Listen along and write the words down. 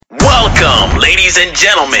Welcome, ladies and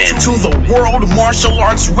gentlemen, to the World Martial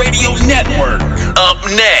Arts Radio Network. Up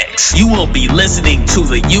next, you will be listening to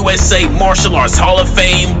the USA Martial Arts Hall of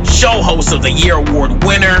Fame Show Host of the Year Award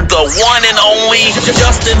winner, the one and only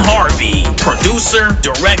Justin Harvey, producer,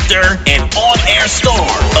 director, and on-air star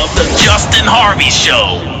of The Justin Harvey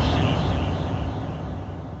Show.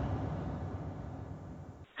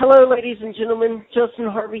 Hello, ladies and gentlemen. Justin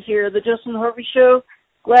Harvey here, The Justin Harvey Show.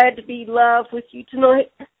 Glad to be live with you tonight.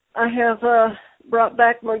 I have brought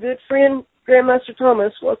back my good friend, Grandmaster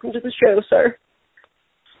Thomas. Welcome to the show, sir.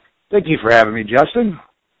 Thank you for having me, Justin.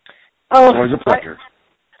 Oh, it's always a pleasure.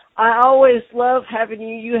 I always love having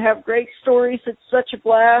you. You have great stories. It's such a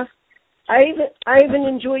blast. I even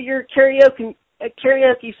enjoy your karaoke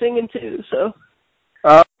singing too. So.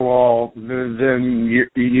 Well, then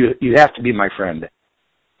you have to be my friend.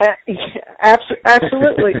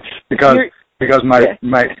 Absolutely.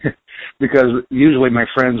 because usually my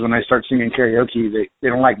friends, when I start singing karaoke, they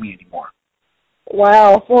don't like me anymore.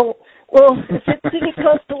 Wow. Well, if it's any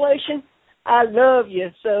consolation, I love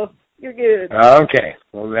you, so you're good. Okay.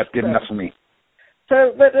 Well, that's good enough for me.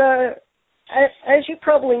 So, but as you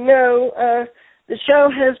probably know, the show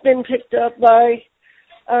has been picked up by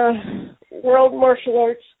World Martial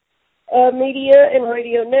Arts Media and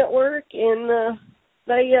Radio Network, and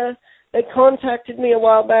they contacted me a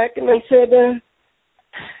while back, and they said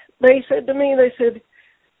to me,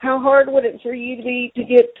 how hard would it for you to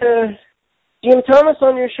get Jim Thomas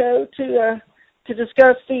on your show to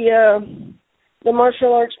discuss the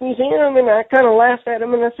Martial Arts Museum? And I kind of laughed at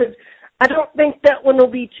him, and I said, I don't think that one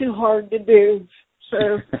will be too hard to do.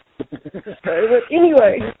 So but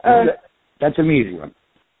anyway, that's an easy one.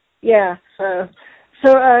 Yeah. So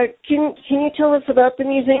can you tell us about the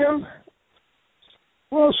museum?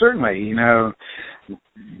 Well, certainly. You know,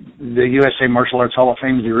 the USA Martial Arts Hall of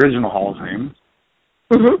Fame is the original Hall of Fame.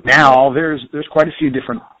 Mm-hmm. Now, there's quite a few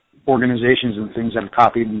different organizations and things that have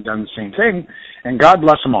copied and done the same thing, and God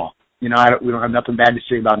bless them all. You know, we don't have nothing bad to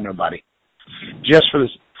say about nobody. Just for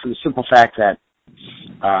the simple fact that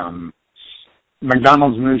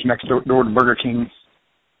McDonald's moves next door to Burger King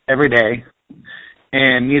every day,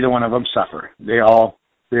 and neither one of them suffer. They all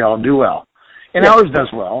do well, and ours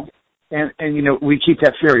does well. And you know, we keep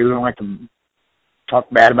that theory. We don't like to talk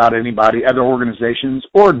bad about anybody, other organizations,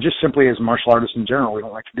 or just simply as martial artists in general. We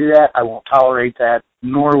don't like to do that. I won't tolerate that,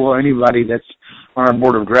 nor will anybody that's on our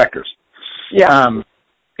board of directors. Yeah.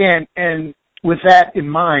 And with that in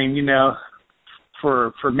mind, you know,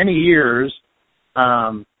 for many years,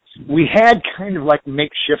 we had kind of like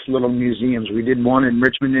makeshift little museums. We did one in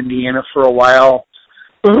Richmond, Indiana for a while,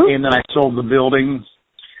 mm-hmm. and then I sold the building.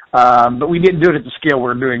 But we didn't do it at the scale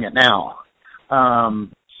we're doing it now.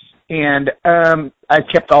 I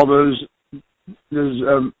kept all those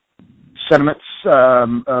sentiments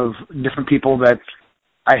of different people that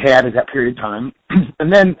I had at that period of time.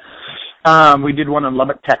 And then we did one in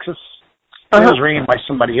Lubbock, Texas. It was ran by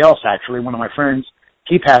somebody else, actually, one of my friends.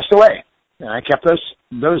 He passed away. And I kept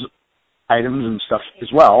those items and stuff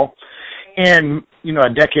as well. And, you know,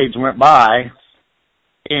 decades went by,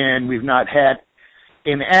 and we've not had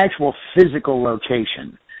an actual physical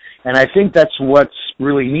location. And I think that's what's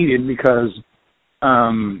really needed because,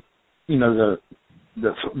 you know,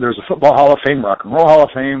 there's a Football Hall of Fame, Rock and Roll Hall of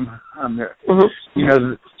Fame, you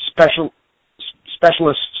know,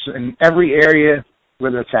 specialists in every area,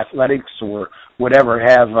 whether it's athletics or whatever,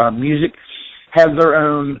 have music, have their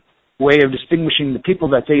own way of distinguishing the people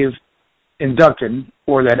that they've inducted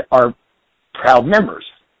or that are proud members.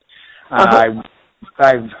 I've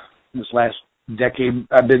this last decade,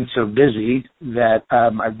 I've been so busy that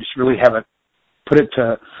I just really haven't put it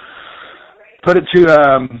to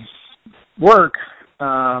work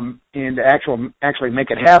and to actually make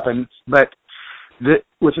it happen. But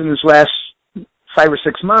within this last 5 or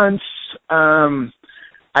 6 months,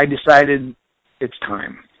 I decided it's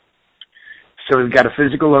time. So we've got a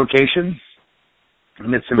physical location,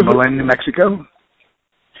 and it's in Belen, New Mexico,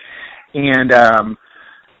 and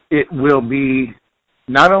it will be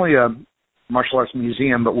not only a martial arts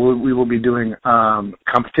museum, but we will be doing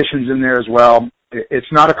competitions in there as well.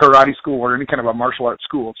 It's not a karate school or any kind of a martial arts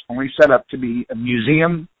school. It's only set up to be a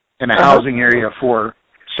museum and a housing area for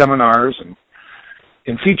seminars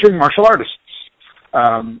and featuring martial artists.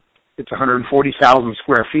 It's 140,000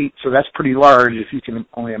 square feet, so that's pretty large if you can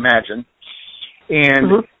only imagine.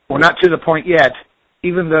 And we're not to the point yet,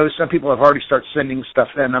 even though some people have already started sending stuff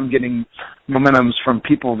in. I'm getting momentums from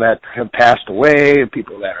people that have passed away,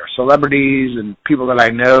 people that are celebrities, and people that I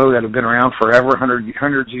know that have been around forever,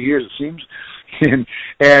 hundreds of years, it seems.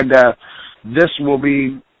 And this will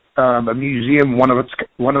be a museum one of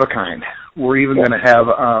a kind. We're even going to have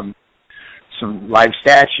some live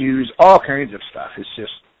statues, all kinds of stuff. It's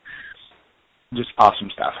just awesome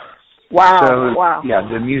stuff. Wow! So, wow! Yeah,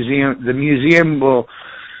 the museum will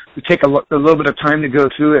take a little bit of time to go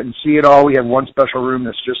through it and see it all. We have one special room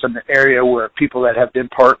that's just in the area where people that have been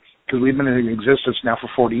part, because we've been in existence now for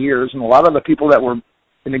 40 years, and a lot of the people that were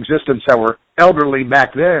in existence that were elderly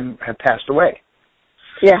back then have passed away.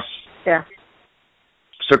 Yeah, yeah.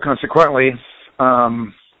 So consequently,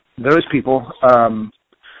 those people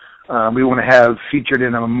we want to have featured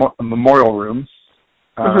in a memorial room.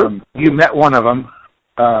 You met one of them.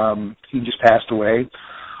 He just passed away.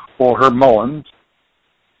 Or Herb Mullins.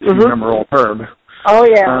 If you remember old Herb. Oh,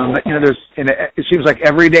 yeah. It seems like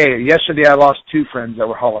every day. Yesterday I lost 2 friends that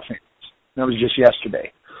were Hall of Famers. That was just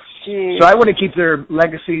yesterday. Jeez. So I want to keep their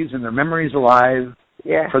legacies and their memories alive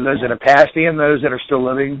for those that have passed and those that are still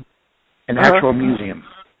living. An actual museum.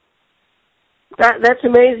 That's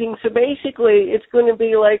amazing. So basically it's going to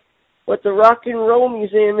be like what the Rock and Roll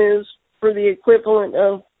Museum is for the equivalent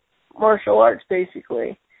of martial arts,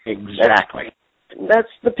 basically. Exactly. That's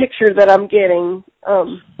the picture that I'm getting.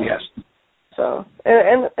 Yes. So,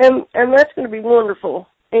 and that's going to be wonderful,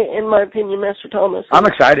 in my opinion, Master Thomas. I'm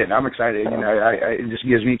excited. You know, it just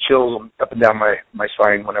gives me chills up and down my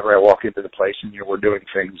spine whenever I walk into the place and we're doing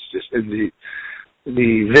things. Just the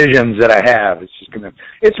visions that I have.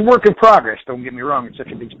 It's a work in progress. Don't get me wrong. It's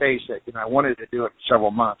such a big space that I wanted to do it for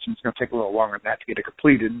several months, and it's going to take a little longer than that to get it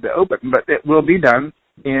completed and open, but it will be done,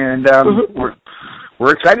 and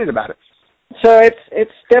we're excited about it. So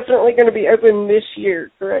it's definitely going to be open this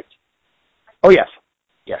year, correct? Oh, yes.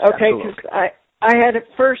 Yes, okay, because I had at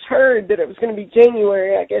first heard that it was going to be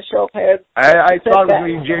January. I guess y'all had... I thought it was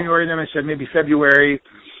going to be January, then I said maybe February.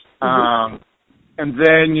 And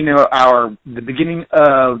then, the beginning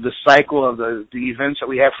of the cycle of the events that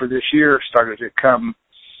we have for this year started to come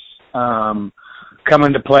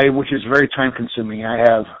into play, which is very time-consuming. I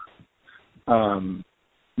have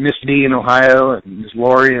Miss D in Ohio and Miss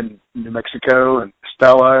Lori in New Mexico and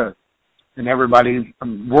Stella and everybody.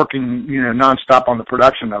 I'm working, nonstop on the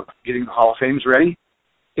production of getting the Hall of Fames ready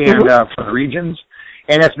and for the regions.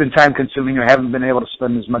 And that's been time-consuming. I haven't been able to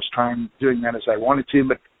spend as much time doing that as I wanted to,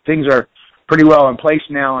 but things are pretty well in place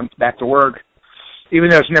now and back to work. Even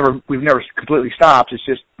though we've never completely stopped. It's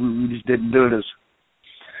just we just didn't do it as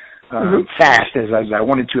fast as I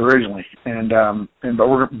wanted to originally. But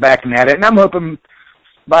we're back at it, and I'm hoping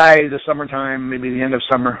by the summertime, maybe the end of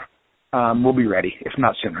summer, we'll be ready, if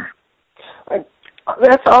not sooner.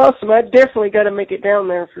 That's awesome. I definitely got to make it down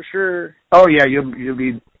there for sure. Oh yeah, you'll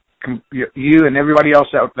be you and everybody else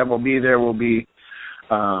that will be there will be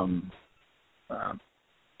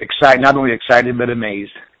excited, not only excited but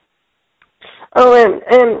amazed. Oh,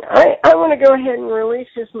 and I want to go ahead and release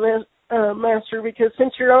this, Master, because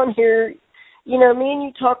since you're on here, me and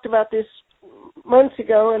you talked about this months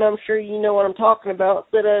ago, and I'm sure you know what I'm talking about.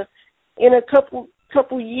 But in a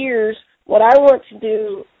couple years, what I want to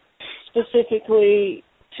do specifically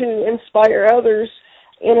to inspire others,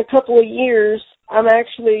 in a couple of years, I'm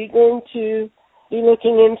actually going to be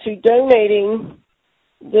looking into donating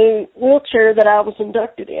the wheelchair that I was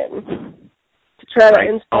inducted in to try to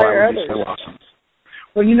inspire others. So awesome.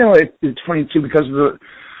 Well, it's funny too, because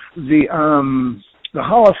the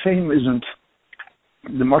Hall of Fame isn't,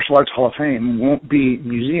 the Martial Arts Hall of Fame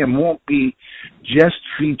museum won't be just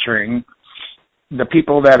featuring the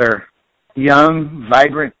people that are young,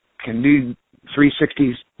 vibrant, can do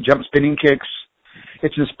 360 jump spinning kicks.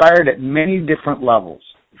 It's inspired at many different levels.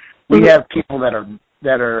 We have people that are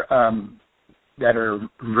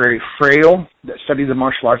very frail, that study the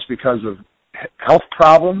martial arts because of health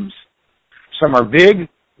problems. Some are big,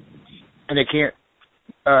 and they can't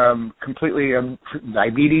completely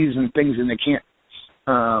diabetes and things, and they can't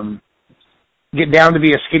get down to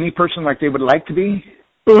be a skinny person like they would like to be.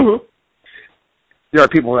 There are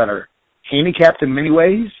people that are handicapped in many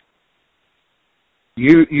ways.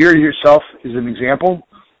 You yourself is an example.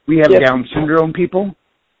 We have Down syndrome people.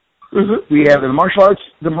 We have the martial arts.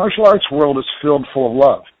 The martial arts world is filled full of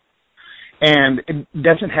love, and it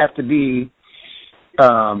doesn't have to be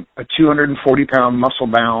a 240-pound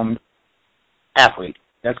muscle-bound athlete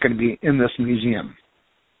that's going to be in this museum.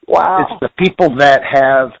 Wow! It's the people that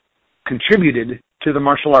have contributed to the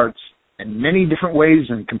martial arts in many different ways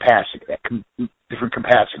and different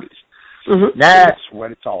capacities. That's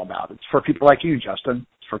what it's all about. It's for people like you, Justin.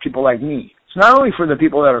 It's for people like me. It's not only for the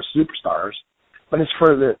people that are superstars, but it's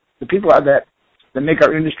for the people that make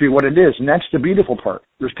our industry what it is, and that's the beautiful part.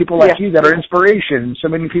 There's people like you that are inspiration. So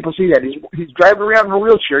many people see that. He's driving around in a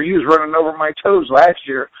wheelchair. He was running over my toes last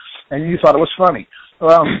year, and you thought it was funny.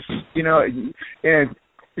 Well, you know, and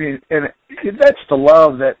that's the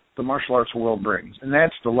love that the martial arts world brings, and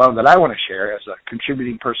that's the love that I want to share as a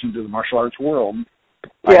contributing person to the martial arts world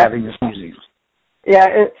by having this museum. Yeah,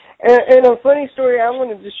 and a funny story I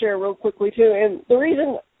wanted to share real quickly too. And the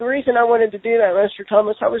reason I wanted to do that, Master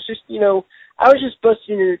Thomas, I was just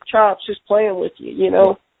busting your chops, just playing with you, you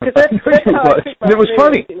know. Cause that's how I pick my it was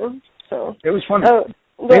funny. You know? So it was funny.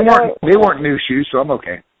 They weren't new shoes, so I'm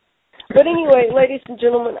okay. But anyway, ladies and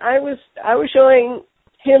gentlemen, I was showing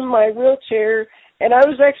him my wheelchair, and I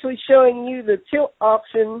was actually showing you the tilt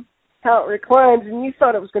option, how it reclines, and you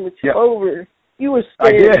thought it was going to tip over. You were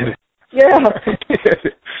scared. I did. Yeah.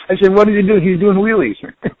 I said, what did he do? He's doing wheelies.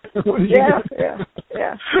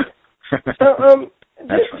 Yeah. So,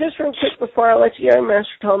 just real quick before I let you go,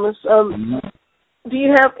 Master Thomas, do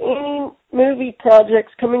you have any movie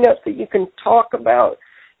projects coming up that you can talk about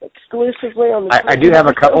exclusively on the I do have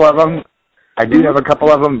a couple of them. Have a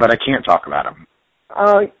couple of them, but I can't talk about them.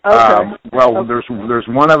 Okay. There's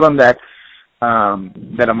one of them that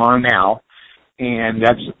I'm on now, and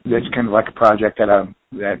that's kind of like a project that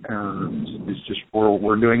is just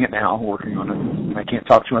we're doing it now, working on it. I can't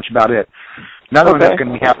talk too much about it. Another one that's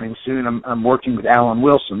going to be happening soon. I'm working with Alan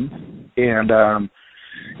Wilson, and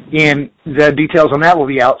the details on that will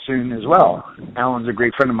be out soon as well. Alan's a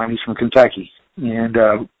great friend of mine. He's from Kentucky, and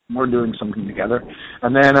we're doing something together.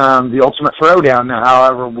 And then the Ultimate Throwdown,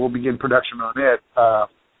 however, we'll begin production on it.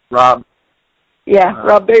 Rob. Yeah,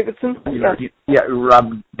 Rob Davidson.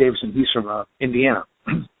 Rob Davidson. He's from Indiana,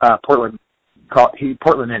 Portland,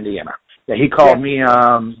 Indiana. Yeah, he called me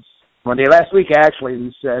one day last week. Actually,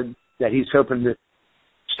 he said that he's hoping to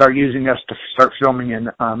start using us to start filming in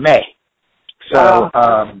May. So,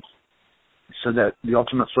 so that the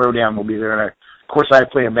Ultimate Throwdown will be there. And of course, I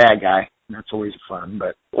play a bad guy. And that's always fun,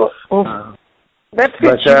 but that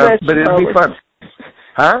fits you, but it'd be fun,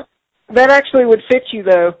 huh? That actually would fit you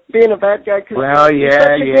though, being a bad guy. Cause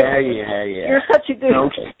yeah. You're such a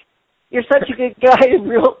good guy in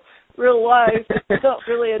real life. It's not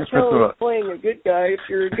really a challenge playing a good guy if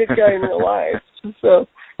you're a good guy in real life. So,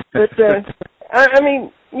 but I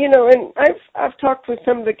mean, you know, and I've talked with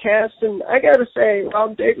some of the cast, and I got to say,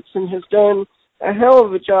 Rob Davidson has done a hell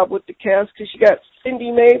of a job with the cast, because you got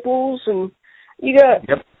Cindy Maples, and you got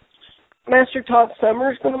Master Todd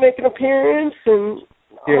Summers going to make an appearance, and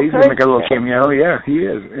he's going to make a little cameo. Yeah, he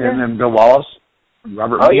is. And then Bill Wallace,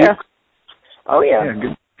 Robert. Oh yeah.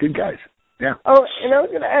 Good guys. Yeah. Oh, and I was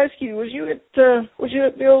going to ask you, was you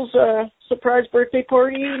at Bill's surprise birthday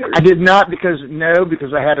party? Or? I did not because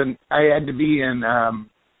I had to be in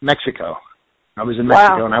Mexico. I was in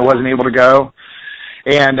Mexico and I wasn't able to go.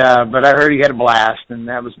 And but I heard he had a blast, and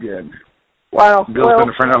that was good. Wow. Bill's been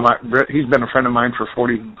a friend of mine. He's been a friend of mine for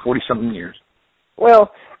 40-something years.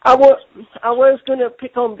 Well, I was going to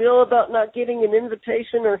pick on Bill about not getting an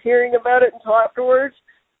invitation or hearing about it until afterwards.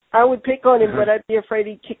 I would pick on him, but I'd be afraid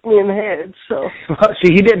he'd kick me in the head. So. Well,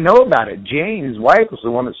 see, he didn't know about it. Jane, his wife, was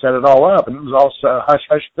the one that set it all up, and it was all a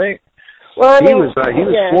hush-hush thing. Well, he was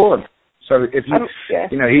floored. So if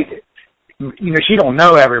she don't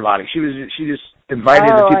know everybody. She just invited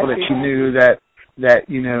the people that she knew that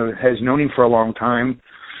has known him for a long time.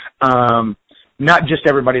 Not just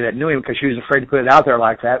everybody that knew him, because she was afraid to put it out there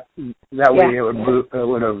like that. That way it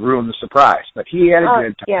would have ruined the surprise. But he had a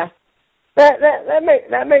good time. Yeah,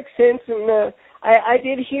 that makes sense. And I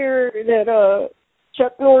did hear that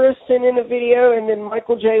Chuck Norris sent in a video, and then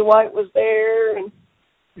Michael J. White was there, and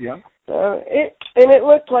it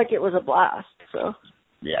looked like it was a blast. So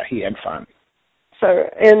yeah, he had fun. So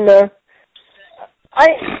and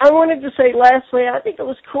I wanted to say lastly, I think it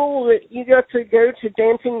was cool that you got to go to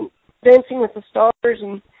Dancing with the Stars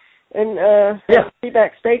and be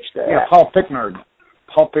backstage there. Yeah, Paul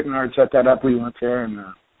Picknard set that up. We went there, and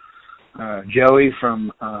Joey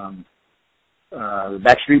from the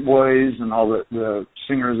Backstreet Boys and all the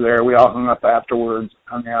singers there. We all hung up afterwards,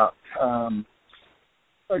 hung out.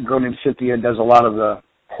 A girl named Cynthia does a lot of the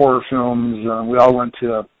horror films. We all went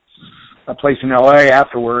to a place in L.A.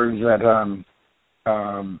 afterwards that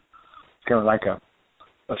kind of like a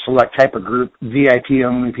select type of group, VIP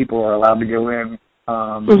only people are allowed to go in,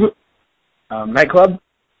 nightclub,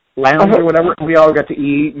 lounge or whatever. We all got to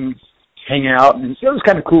eat and hang out, and it was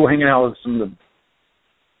kind of cool hanging out with some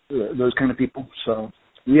of those kind of people. So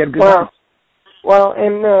we had a good time. Well,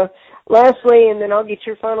 and lastly, and then I'll get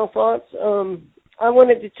your final thoughts. I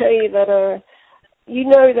wanted to tell you that you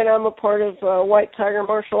know that I'm a part of White Tiger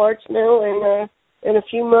Martial Arts now, and in a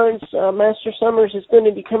few months, Master Summers is going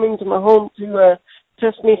to be coming to my home to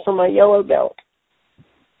test me for my yellow belt.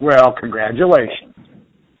 Well, congratulations.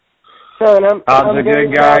 son, I'm a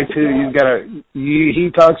good guy too. He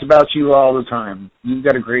talks about you all the time. You've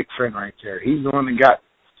got a great friend right there. He's the one that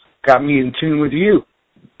got me in tune with you.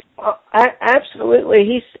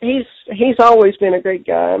 Absolutely. He's always been a great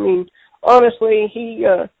guy. I mean, honestly,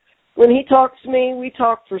 when he talks to me, we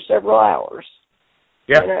talk for several hours.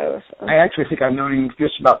 Yeah. You know, so. I actually think I've known him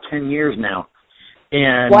just about 10 years now.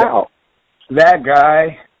 And wow. That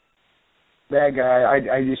guy,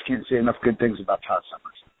 I just can't say enough good things about Todd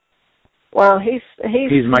Summers. Wow, he's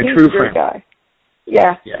my true friend. Guy.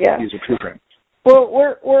 Yeah. He's a true friend. Well,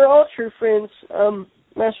 we're all true friends,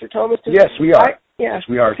 Master Thomas. Yes, we are. Yes,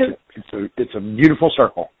 we are. It's a beautiful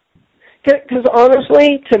circle. Because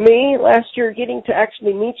honestly, to me, last year getting to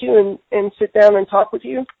actually meet you and sit down and talk with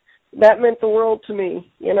you, that meant the world to me.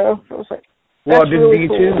 You know, I was like, well, it did really me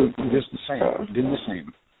cool. too. Just the same. Did the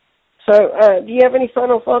same. So, do you have any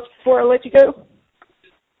final thoughts before I let you go?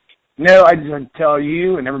 No, I just want to tell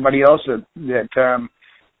you and everybody else that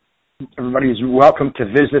everybody is welcome to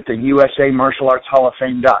visit the USA Martial Arts Hall of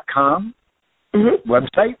Fame.com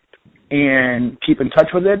website and keep in touch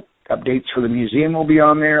with it. Updates for the museum will be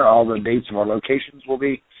on there. All the dates of our locations will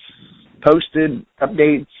be posted.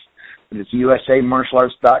 Updates. It's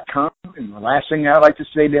USAMartialArts.com. And the last thing I'd like to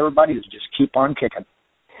say to everybody is just keep on kicking.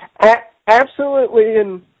 Absolutely,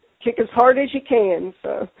 and kick as hard as you can.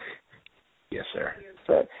 So. Yes, sir.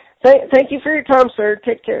 So, thank you for your time, sir.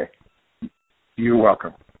 Take care. You're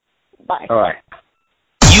welcome. Bye. All right.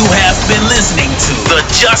 You have been listening to The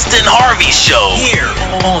Justin Harvey Show here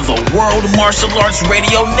on the World Martial Arts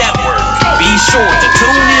Radio Network. Be sure to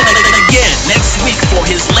tune in again next week for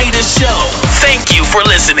his latest show. Thank you for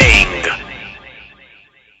listening.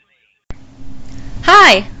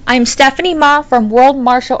 Hi, I'm Stephanie Ma from World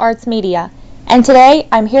Martial Arts Media, and today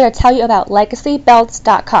I'm here to tell you about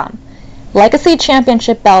LegacyBelts.com. Legacy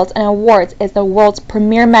Championship Belts and Awards is the world's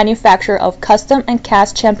premier manufacturer of custom and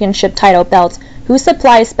cast championship title belts who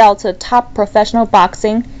supplies belts to the top professional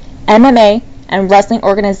boxing, MMA, and wrestling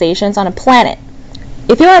organizations on the planet.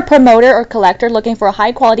 If you're a promoter or collector looking for a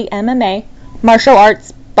high-quality MMA, martial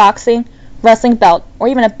arts, boxing, wrestling belt, or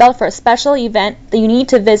even a belt for a special event, then you need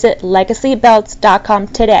to visit LegacyBelts.com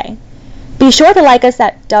today. Be sure to like us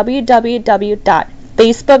at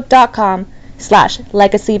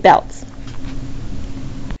www.facebook.com/LegacyBelts.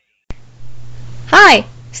 Hi,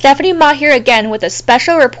 Stephanie Ma here again with a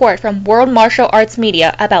special report from World Martial Arts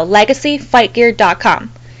Media about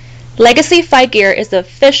LegacyFightGear.com. Legacy Fight Gear is the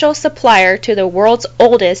official supplier to the world's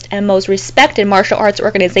oldest and most respected martial arts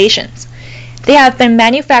organizations. They have been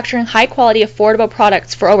manufacturing high-quality, affordable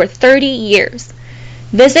products for over 30 years.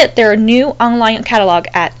 Visit their new online catalog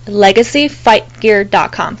at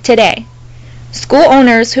LegacyFightGear.com today. School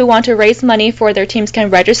owners who want to raise money for their teams can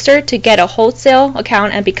register to get a wholesale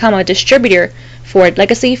account and become a distributor for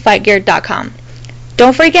LegacyFightGear.com.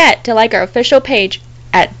 Don't forget to like our official page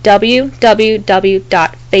at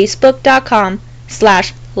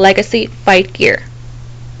www.facebook.com/LegacyFightGear.